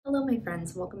my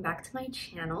friends, welcome back to my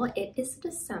channel. It is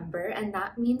December and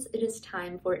that means it is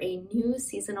time for a new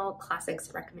seasonal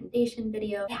classics recommendation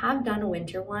video. I have done a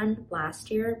winter one last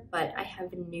year, but I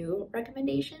have new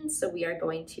recommendations, so we are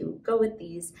going to go with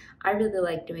these. I really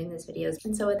like doing these videos,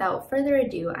 and so without further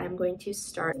ado, I'm going to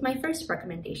start with my first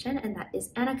recommendation, and that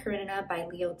is Anna Karenina by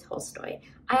Leo Tolstoy.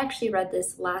 I actually read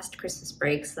this last Christmas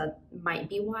break, so that might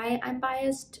be why I'm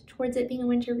biased towards it being a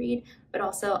winter read, but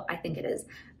also I think it is.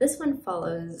 This one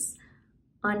follows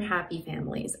unhappy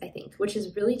families, I think, which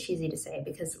is really cheesy to say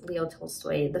because Leo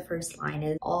Tolstoy, the first line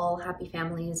is, all happy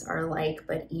families are alike,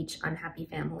 but each unhappy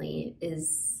family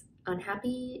is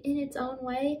unhappy in its own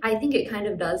way. I think it kind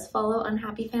of does follow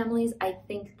unhappy families. I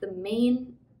think the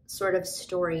main sort of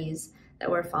stories that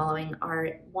we're following are,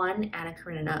 one, Anna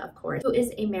Karenina, of course, who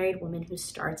is a married woman who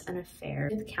starts an affair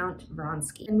with Count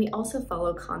Vronsky. And we also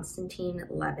follow Konstantin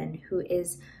Levin, who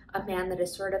is a man that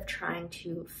is sort of trying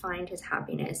to find his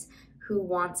happiness, who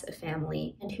wants a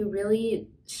family, and who really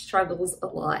struggles a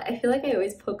lot. I feel like I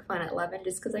always poke fun at Levin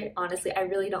just because I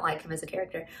really don't like him as a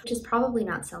character, which is probably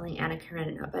not selling Anna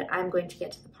Karenina, but I'm going to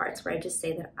get to the parts where I just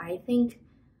say that I think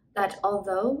that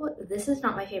although this is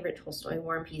not my favorite Tolstoy,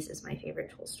 War and Peace is my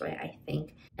favorite Tolstoy, I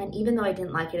think. And even though I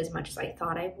didn't like it as much as I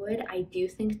thought I would, I do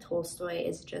think Tolstoy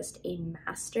is just a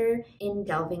master in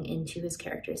delving into his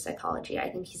character's psychology. I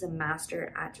think he's a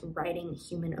master at writing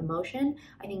human emotion.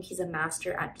 I think he's a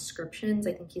master at descriptions.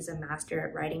 I think he's a master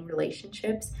at writing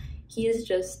relationships. He is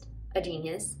just a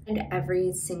genius. And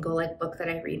every single book that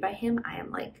I read by him, I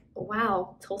am like,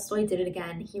 wow, Tolstoy did it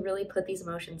again. He really put these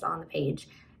emotions on the page.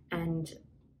 And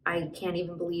I can't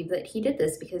even believe that he did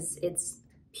this because it's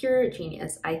pure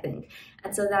genius, I think.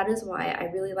 And so that is why I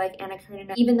really like Anna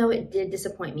Karenina, even though it did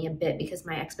disappoint me a bit because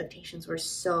my expectations were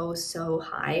so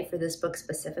high for this book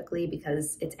specifically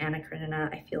because it's Anna Karenina.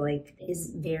 I feel like it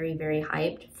is very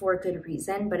hyped for a good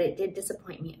reason, but it did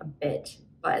disappoint me a bit.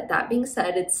 But that being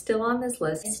said, it's still on this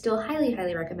list. I still highly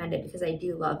recommend it because I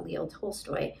do love Leo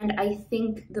Tolstoy. And I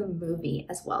think the movie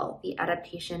as well, the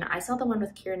adaptation, I saw the one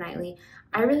with Keira Knightley.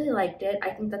 I really liked it. I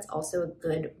think that's also a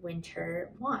good winter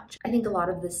watch. I think a lot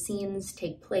of the scenes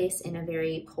take place in a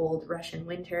very cold Russian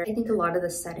winter. I think a lot of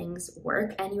the settings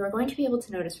work, and you are going to be able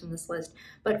to notice from this list.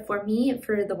 But for me,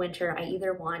 for the winter, I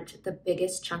either want the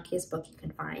biggest, chunkiest book you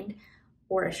can find,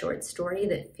 or a short story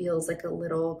that feels like a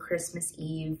little Christmas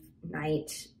Eve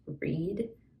night read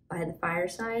by the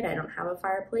fireside. I don't have a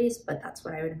fireplace, but that's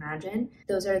what I would imagine.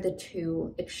 Those are the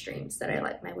two extremes that I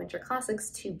like my winter classics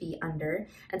to be under.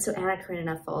 And so Anna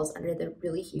Karenina falls under the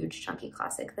really huge chunky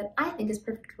classic that I think is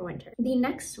perfect for winter. The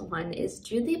next one is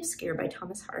Jude the Obscure by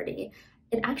Thomas Hardy.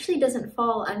 It actually doesn't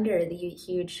fall under the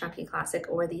huge chunky classic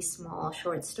or the small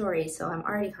short story, so I'm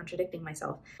already contradicting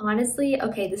myself. Honestly,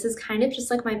 okay, this is kind of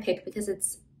just like my pick because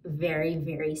it's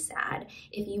very sad.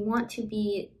 If you want to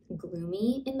be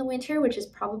gloomy in the winter, which is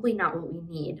probably not what we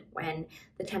need when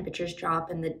the temperatures drop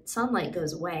and the sunlight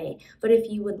goes away, but if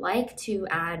you would like to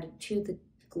add to the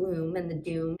gloom and the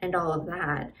doom and all of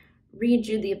that, read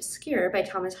Jude the Obscure by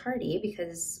Thomas Hardy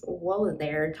because, whoa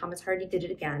there, Thomas Hardy did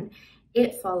it again.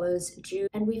 It follows Jude,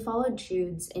 and we follow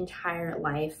Jude's entire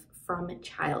life from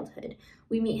childhood.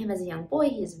 We meet him as a young boy.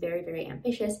 He is very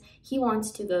ambitious. He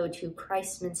wants to go to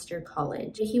Christminster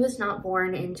College. He was not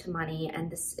born into money, and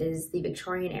this is the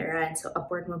Victorian era, and so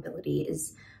upward mobility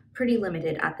is pretty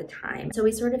limited at the time. So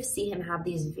we sort of see him have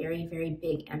these very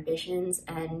big ambitions,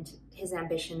 and his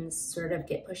ambitions sort of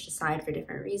get pushed aside for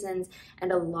different reasons,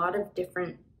 and a lot of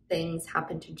different things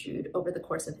happen to Jude over the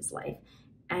course of his life.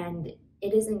 And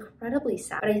it is incredibly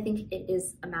sad, but I think it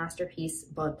is a masterpiece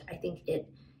book. I think it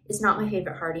is not my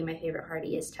favorite Hardy. My favorite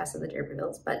Hardy is Tess of the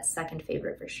D'Urbervilles, but second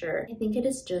favorite for sure. I think it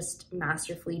is just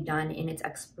masterfully done in its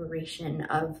exploration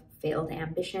of failed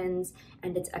ambitions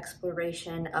and its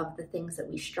exploration of the things that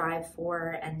we strive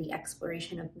for, and the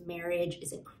exploration of marriage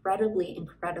is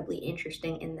incredibly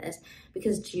interesting in this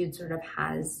because Jude sort of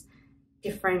has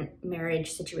different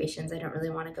marriage situations. I don't really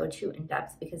want to go too in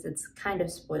depth because it's kind of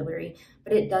spoilery,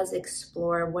 but it does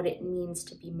explore what it means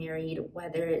to be married,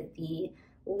 whether the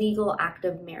legal act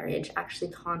of marriage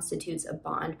actually constitutes a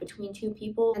bond between two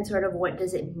people, and sort of what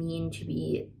does it mean to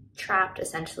be trapped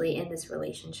essentially in this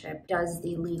relationship. Does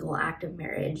the legal act of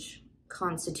marriage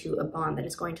constitute a bond that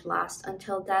is going to last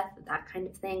until death? That kind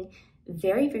of thing.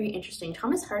 Very interesting.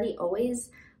 Thomas Hardy always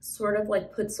sort of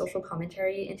puts social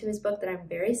commentary into his book that I'm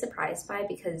very surprised by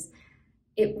because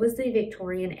it was the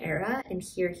Victorian era, and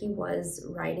here he was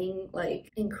writing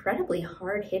incredibly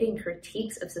hard-hitting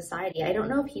critiques of society. I don't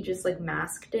know if he just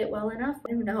masked it well enough.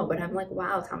 I don't know, but I'm like,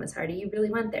 wow, Thomas Hardy, you really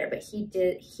went there. But he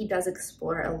does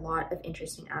explore a lot of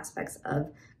interesting aspects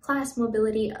of class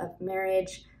mobility, of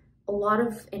marriage, a lot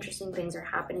of interesting things are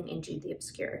happening in Jude the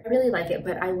Obscure. I really like it,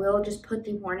 but I will just put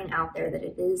the warning out there that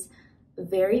it is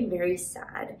very, very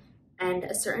sad. And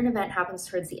a certain event happens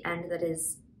towards the end that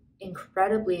is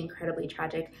incredibly, incredibly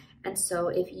tragic. And so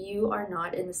if you are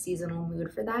not in the seasonal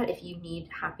mood for that, if you need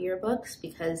happier books,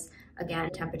 because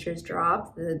again, temperatures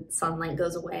drop, the sunlight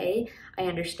goes away, I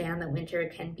understand that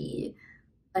winter can be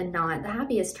not the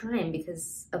happiest time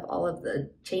because of all of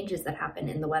the changes that happen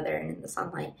in the weather and in the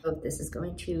sunlight. So if this is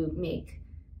going to make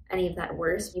any of that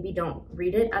worse, maybe don't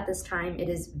read it at this time. It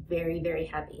is very, very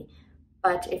heavy.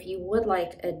 But if you would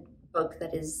like a book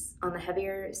that is on the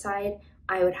heavier side,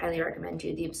 I would highly recommend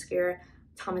Jude the Obscure.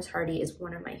 Thomas Hardy is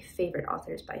one of my favorite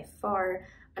authors by far.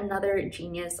 Another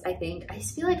genius, I think. I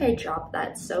feel like I dropped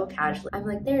that so casually. I'm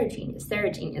like, they're a genius, they're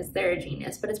a genius, they're a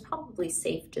genius, but it's probably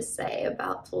safe to say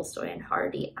about Tolstoy and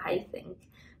Hardy, I think,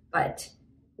 but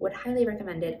would highly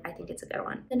recommend it. I think it's a good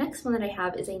one. The next one that I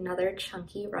have is another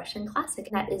chunky Russian classic,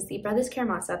 and that is The Brothers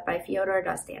Karamazov by Fyodor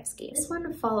Dostoevsky. This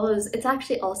one follows, it's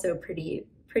actually also pretty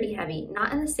heavy,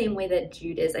 not in the same way that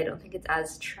Jude is. I don't think it's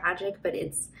as tragic, but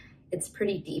it's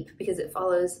pretty deep because it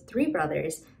follows three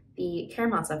brothers, the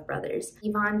Karamazov brothers,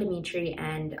 Ivan, Dmitri,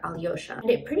 and Alyosha.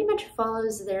 And it pretty much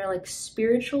follows their like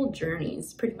spiritual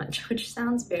journeys, pretty much, which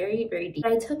sounds very, very deep.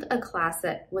 I took a class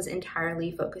that was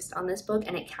entirely focused on this book,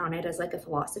 and it counted as like a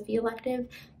philosophy elective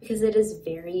because it is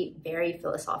very, very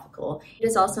philosophical. It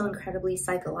is also incredibly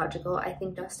psychological. I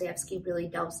think Dostoevsky really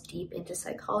delves deep into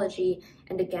psychology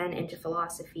and again into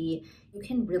philosophy. You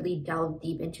can really delve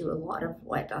deep into a lot of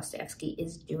what Dostoevsky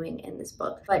is doing in this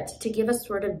book. But to give a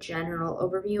sort of general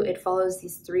overview, it follows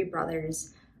these three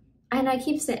brothers, and I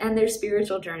keep saying, and their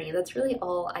spiritual journey. That's really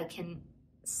all I can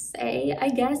say, I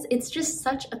guess. It's just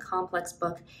such a complex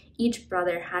book. Each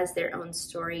brother has their own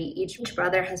story. Each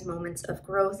brother has moments of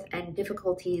growth and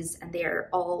difficulties, and they are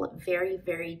all very,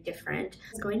 very different.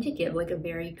 I was going to give like a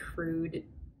very crude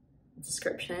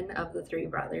description of the three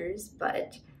brothers,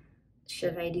 but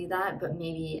should I do that? But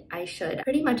maybe I should.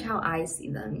 Pretty much how I see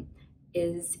them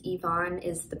is Ivan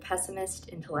is the pessimist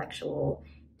intellectual,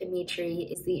 Dmitri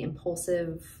is the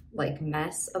impulsive like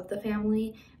mess of the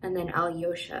family, and then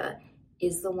Alyosha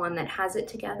is the one that has it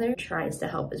together, tries to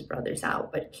help his brothers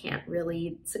out, but can't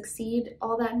really succeed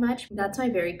all that much. That's my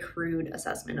very crude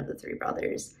assessment of the three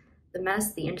brothers. The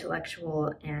mess, the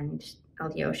intellectual, and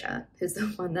Alyosha, who's the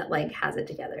one that like has it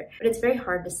together. But it's very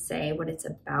hard to say what it's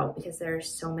about because there are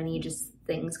so many just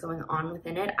things going on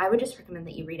within it. I would just recommend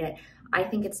that you read it. I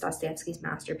think it's Dostoevsky's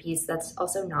masterpiece. That's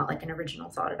also not like an original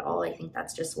thought at all. I think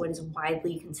that's just what is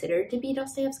widely considered to be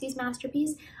Dostoevsky's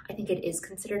masterpiece. I think it is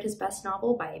considered his best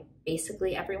novel by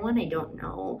basically everyone. I don't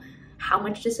know how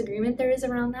much disagreement there is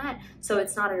around that. So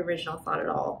it's not an original thought at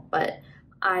all, but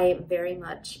I very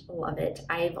much love it.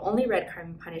 I've only read Crime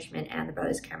and Punishment and The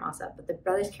Brothers Karamazov, but The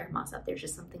Brothers Karamazov, there's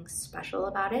just something special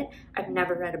about it. I've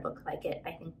never read a book like it.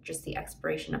 I think just the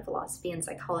exploration of philosophy and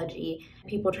psychology,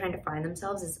 people trying to find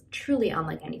themselves, is truly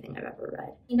unlike anything I've ever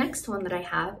read. The next one that I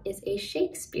have is a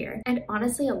Shakespeare, and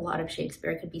honestly a lot of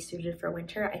Shakespeare could be suited for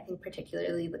winter. I think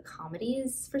particularly the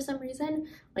comedies for some reason,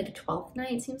 like Twelfth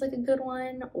Night seems like a good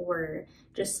one, or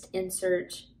just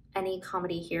insert any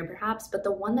comedy here perhaps, but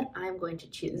the one that I'm going to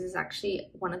choose is actually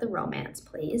one of the romance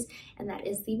plays, and that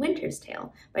is The Winter's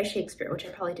Tale by Shakespeare, which I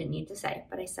probably didn't need to say,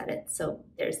 but I said it, so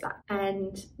there's that.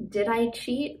 And did I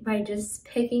cheat by just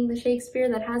picking the Shakespeare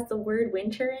that has the word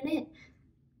winter in it?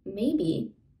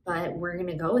 Maybe, but we're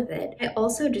gonna go with it. I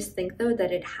also just think though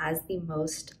that it has the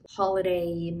most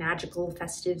holiday, magical,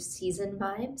 festive season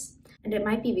vibes. And it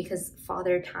might be because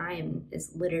Father Time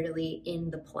is literally in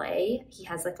the play. He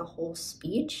has like a whole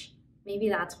speech. Maybe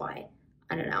that's why.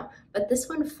 I don't know. But this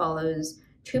one follows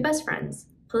two best friends,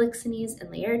 Polixenes and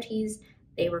Laertes.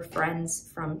 They were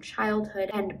friends from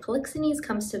childhood, and Polixenes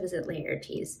comes to visit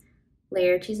Laertes.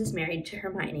 Laertes is married to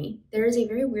Hermione. There is a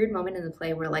very weird moment in the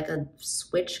play where like a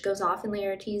switch goes off in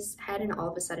Laertes' head, and all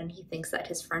of a sudden he thinks that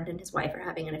his friend and his wife are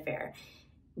having an affair.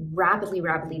 Rapidly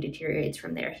deteriorates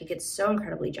from there. He gets so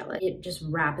incredibly jealous. It just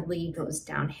rapidly goes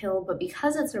downhill, but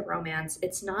because it's a romance,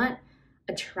 it's not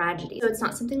a tragedy. So it's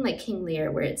not something like King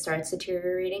Lear where it starts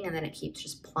deteriorating and then it keeps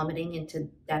just plummeting into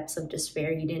depths of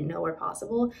despair you didn't know were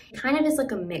possible. It kind of is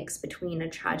like a mix between a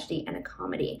tragedy and a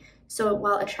comedy. So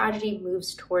while a tragedy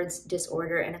moves towards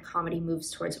disorder and a comedy moves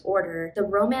towards order, the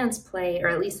romance play, or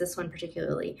at least this one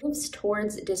particularly, moves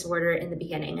towards disorder in the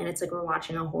beginning, and it's like we're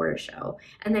watching a horror show.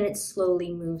 And then it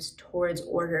slowly moves towards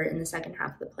order in the second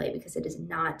half of the play because it is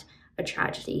not a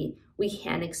tragedy. We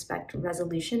can expect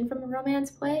resolution from a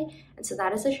romance play, and so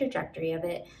that is the trajectory of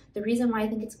it. The reason why I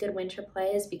think it's a good winter play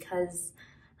is because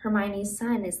Hermione's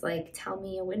son is like, tell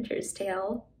me a winter's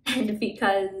tale. and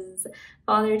because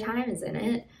Father Time is in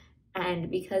it,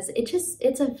 and because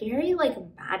it's a very like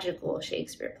magical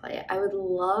Shakespeare play. I would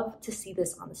love to see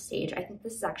this on the stage. I think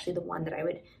this is actually the one that I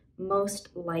would most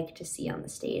like to see on the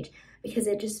stage because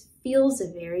it just feels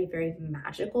very, very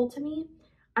magical to me.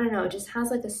 I don't know, it just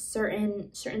has like a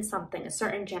certain something, a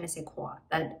certain je ne sais quoi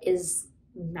that is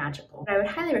magical. I would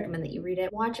highly recommend that you read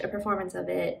it, watch a performance of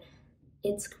it.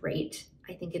 It's great.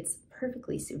 I think it's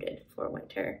perfectly suited for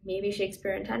winter. Maybe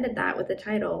Shakespeare intended that with the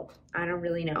title. I don't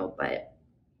really know, but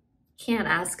can't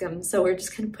ask him, so we're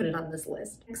just gonna put it on this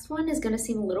list. Next one is gonna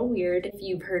seem a little weird if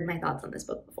you've heard my thoughts on this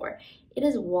book before. It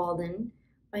is Walden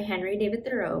by Henry David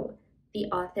Thoreau, the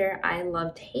author I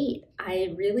love to hate.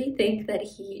 I really think that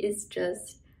he is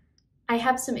just, I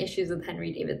have some issues with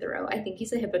Henry David Thoreau. I think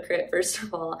he's a hypocrite, first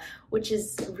of all, which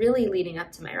is really leading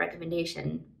up to my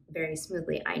recommendation very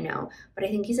smoothly, I know, but I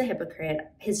think he's a hypocrite.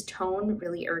 His tone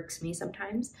really irks me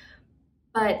sometimes.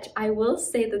 But I will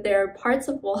say that there are parts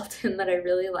of Walden that I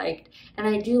really liked, and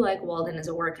I do like Walden as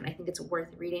a work, and I think it's worth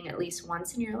reading at least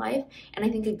once in your life, and I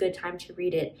think a good time to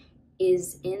read it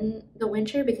is in the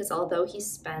winter because although he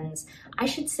spends, I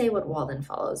should say what Walden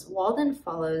follows. Walden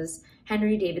follows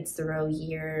Henry David Thoreau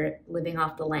year living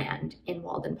off the land in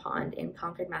Walden Pond in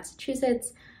Concord,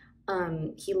 Massachusetts.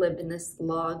 He lived in this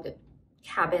log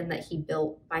cabin that he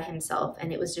built by himself,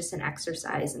 and it was just an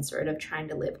exercise in sort of trying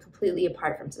to live completely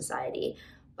apart from society.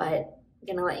 But I'm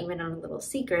gonna let you in on a little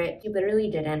secret. He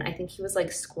literally didn't. I think he was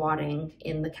like squatting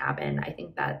in the cabin. I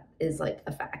think that is like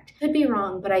a fact. Could be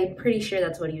wrong, but I'm pretty sure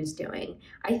that's what he was doing.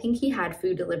 I think he had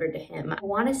food delivered to him. I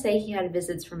want to say he had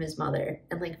visits from his mother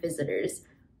and like visitors,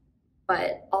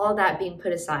 but all that being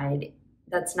put aside,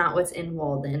 that's not what's in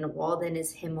Walden. Walden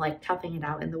is him like toughing it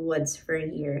out in the woods for a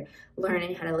year,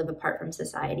 learning how to live apart from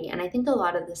society. And I think a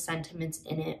lot of the sentiments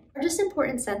in it are just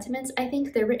important sentiments. I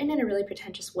think they're written in a really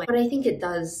pretentious way, but I think it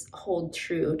does hold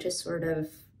true to sort of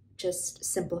just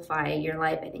simplify your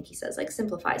life. I think he says like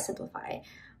simplify, simplify.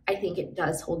 I think it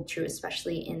does hold true,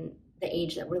 especially in the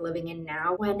age that we're living in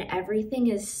now when everything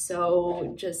is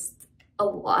so just a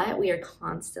lot. We are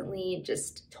constantly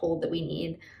just told that we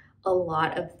need a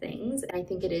lot of things. And I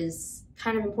think it is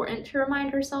kind of important to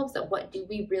remind ourselves that what do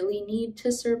we really need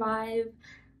to survive?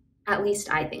 At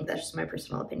least I think, that's just my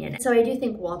personal opinion. So I do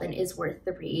think Walden is worth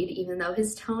the read, even though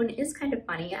his tone is kind of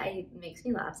funny. It makes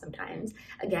me laugh sometimes.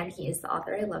 Again, he is the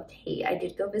author I love to hate. I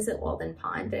did go visit Walden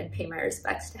Pond and pay my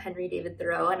respects to Henry David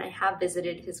Thoreau, and I have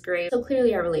visited his grave. So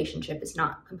clearly our relationship is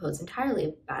not composed entirely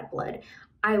of bad blood.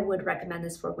 I would recommend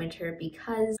this for winter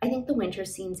because I think the winter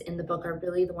scenes in the book are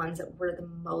really the ones that were the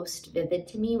most vivid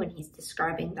to me when he's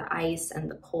describing the ice and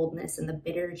the coldness and the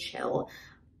bitter chill.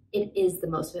 It is the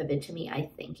most vivid to me,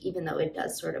 I think, even though it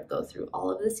does sort of go through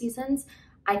all of the seasons.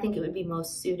 I think it would be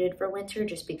most suited for winter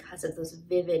just because of those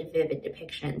vivid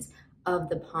depictions of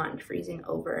the pond freezing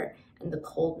over, and the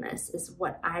coldness is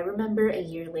what I remember a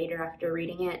year later after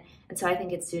reading it. And so I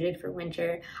think it's suited for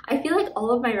winter. I feel like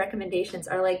all of my recommendations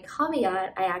are like,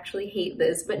 caveat, I actually hate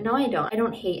this, but no, I don't. I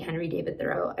don't hate Henry David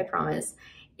Thoreau, I promise.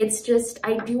 It's just,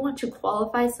 I do want to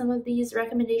qualify some of these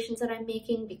recommendations that I'm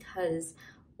making because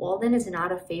Walden is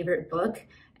not a favorite book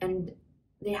and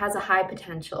it has a high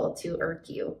potential to irk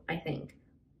you, I think,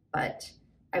 but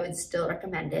I would still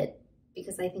recommend it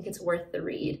because I think it's worth the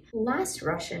read. Last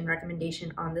Russian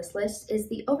recommendation on this list is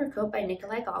The Overcoat by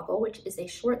Nikolai Gogol, which is a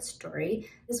short story.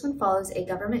 This one follows a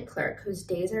government clerk whose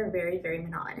days are very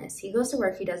monotonous. He goes to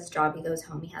work, he does his job, he goes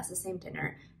home, he has the same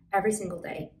dinner every single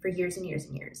day for years and years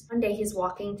and years. One day he's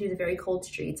walking through the very cold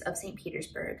streets of St.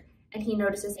 Petersburg and he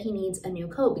notices he needs a new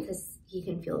coat because he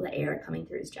can feel the air coming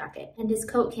through his jacket. And his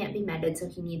coat can't be mended, so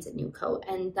he needs a new coat.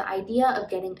 And the idea of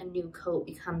getting a new coat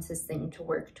becomes his thing to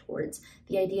work towards.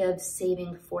 The idea of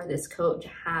saving for this coat, to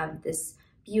have this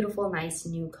beautiful, nice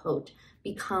new coat,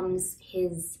 becomes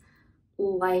his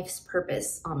life's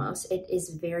purpose almost. It is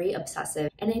very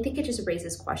obsessive. And I think it just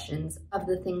raises questions of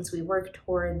the things we work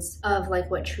towards, of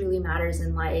like what truly matters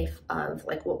in life, of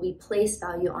like what we place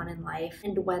value on in life,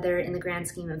 and whether in the grand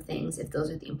scheme of things, if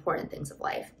those are the important things of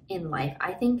life in life.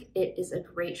 I think it is a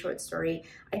great short story.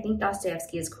 I think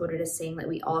Dostoevsky is quoted as saying that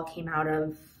we all came out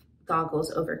of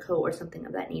Gogol's Overcoat or something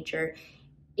of that nature.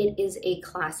 It is a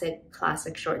classic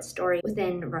short story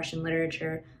within Russian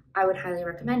literature. I would highly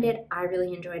recommend it. I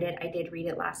really enjoyed it. I did read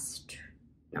it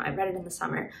I read it in the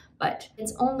summer, but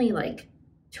it's only like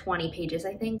 20 pages,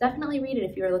 I think. Definitely read it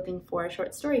if you're looking for a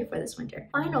short story for this winter.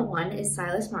 Final one is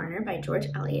Silas Marner by George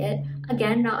Eliot.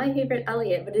 Again, not my favorite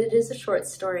Eliot, but it is a short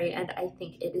story and I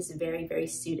think it is very, very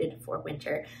suited for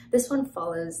winter. This one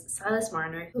follows Silas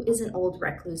Marner, who is an old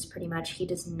recluse pretty much. He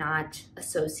does not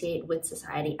associate with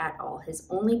society at all. His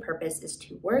only purpose is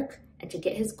to work and to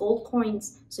get his gold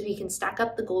coins so he can stack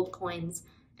up the gold coins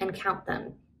and count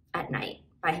them at night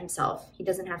by himself. He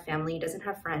doesn't have family, he doesn't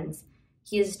have friends.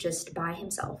 He is just by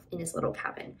himself in his little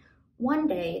cabin. One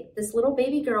day, this little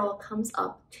baby girl comes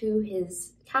up to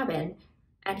his cabin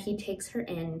and he takes her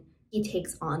in. He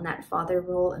takes on that father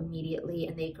role immediately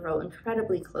and they grow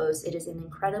incredibly close. It is an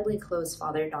incredibly close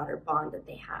father-daughter bond that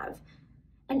they have.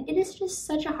 And it is just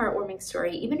such a heartwarming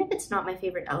story, even if it's not my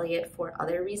favorite Eliot for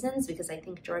other reasons, because I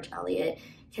think George Eliot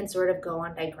can sort of go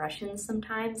on digressions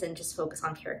sometimes and just focus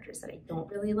on characters that I don't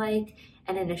really like.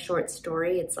 And in a short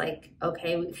story, it's like,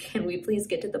 okay, can we please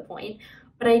get to the point?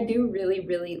 But I do really,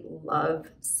 really love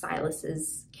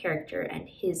Silas's character and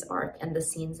his arc and the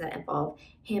scenes that involve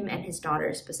him and his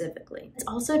daughter specifically. It's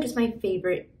also just my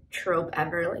favorite trope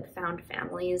ever, like found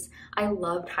families. I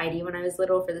loved Heidi when I was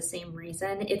little for the same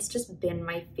reason. It's just been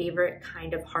my favorite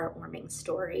kind of heartwarming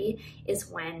story, is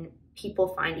when people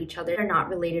find each other. They're not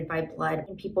related by blood,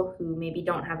 and people who maybe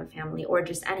don't have a family or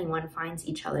just anyone finds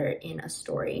each other in a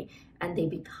story and they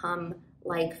become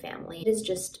like family. It is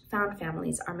just, found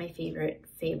families are my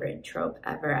favorite trope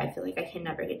ever. I feel like I can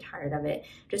never get tired of it.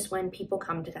 Just when people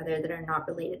come together that are not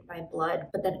related by blood,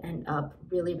 but that end up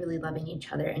really, really loving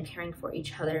each other and caring for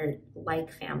each other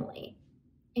like family.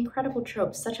 Incredible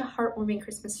trope, such a heartwarming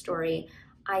Christmas story.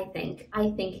 I think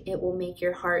it will make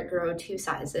your heart grow 2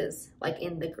 sizes, like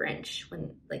in The Grinch,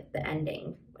 when like the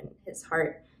ending, when his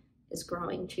heart is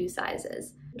growing 2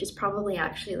 sizes, which is probably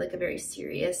actually like a very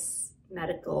serious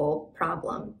medical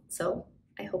problem. So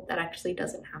I hope that actually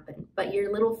doesn't happen, but your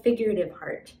little figurative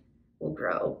heart will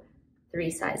grow 3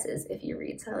 sizes if you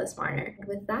read Silas Marner. And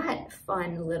with that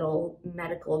fun little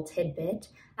medical tidbit,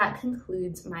 that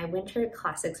concludes my winter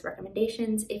classics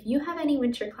recommendations. If you have any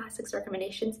winter classics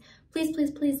recommendations, please,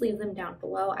 please, please leave them down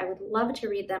below. I would love to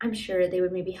read them. I'm sure they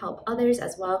would maybe help others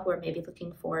as well who are maybe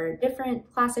looking for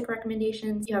different classic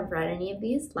recommendations. If you have read any of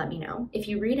these, let me know. If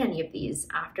you read any of these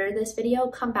after this video,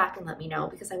 come back and let me know,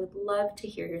 because I would love to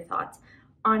hear your thoughts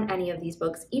on any of these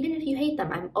books, even if you hate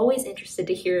them. I'm always interested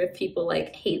to hear if people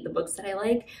like hate the books that I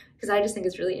like, because I just think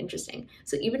it's really interesting.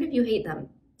 So even if you hate them,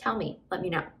 tell me, let me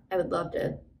know. I would love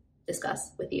to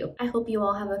discuss with you. I hope you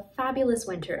all have a fabulous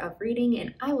winter of reading,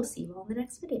 and I will see you all in the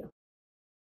next video.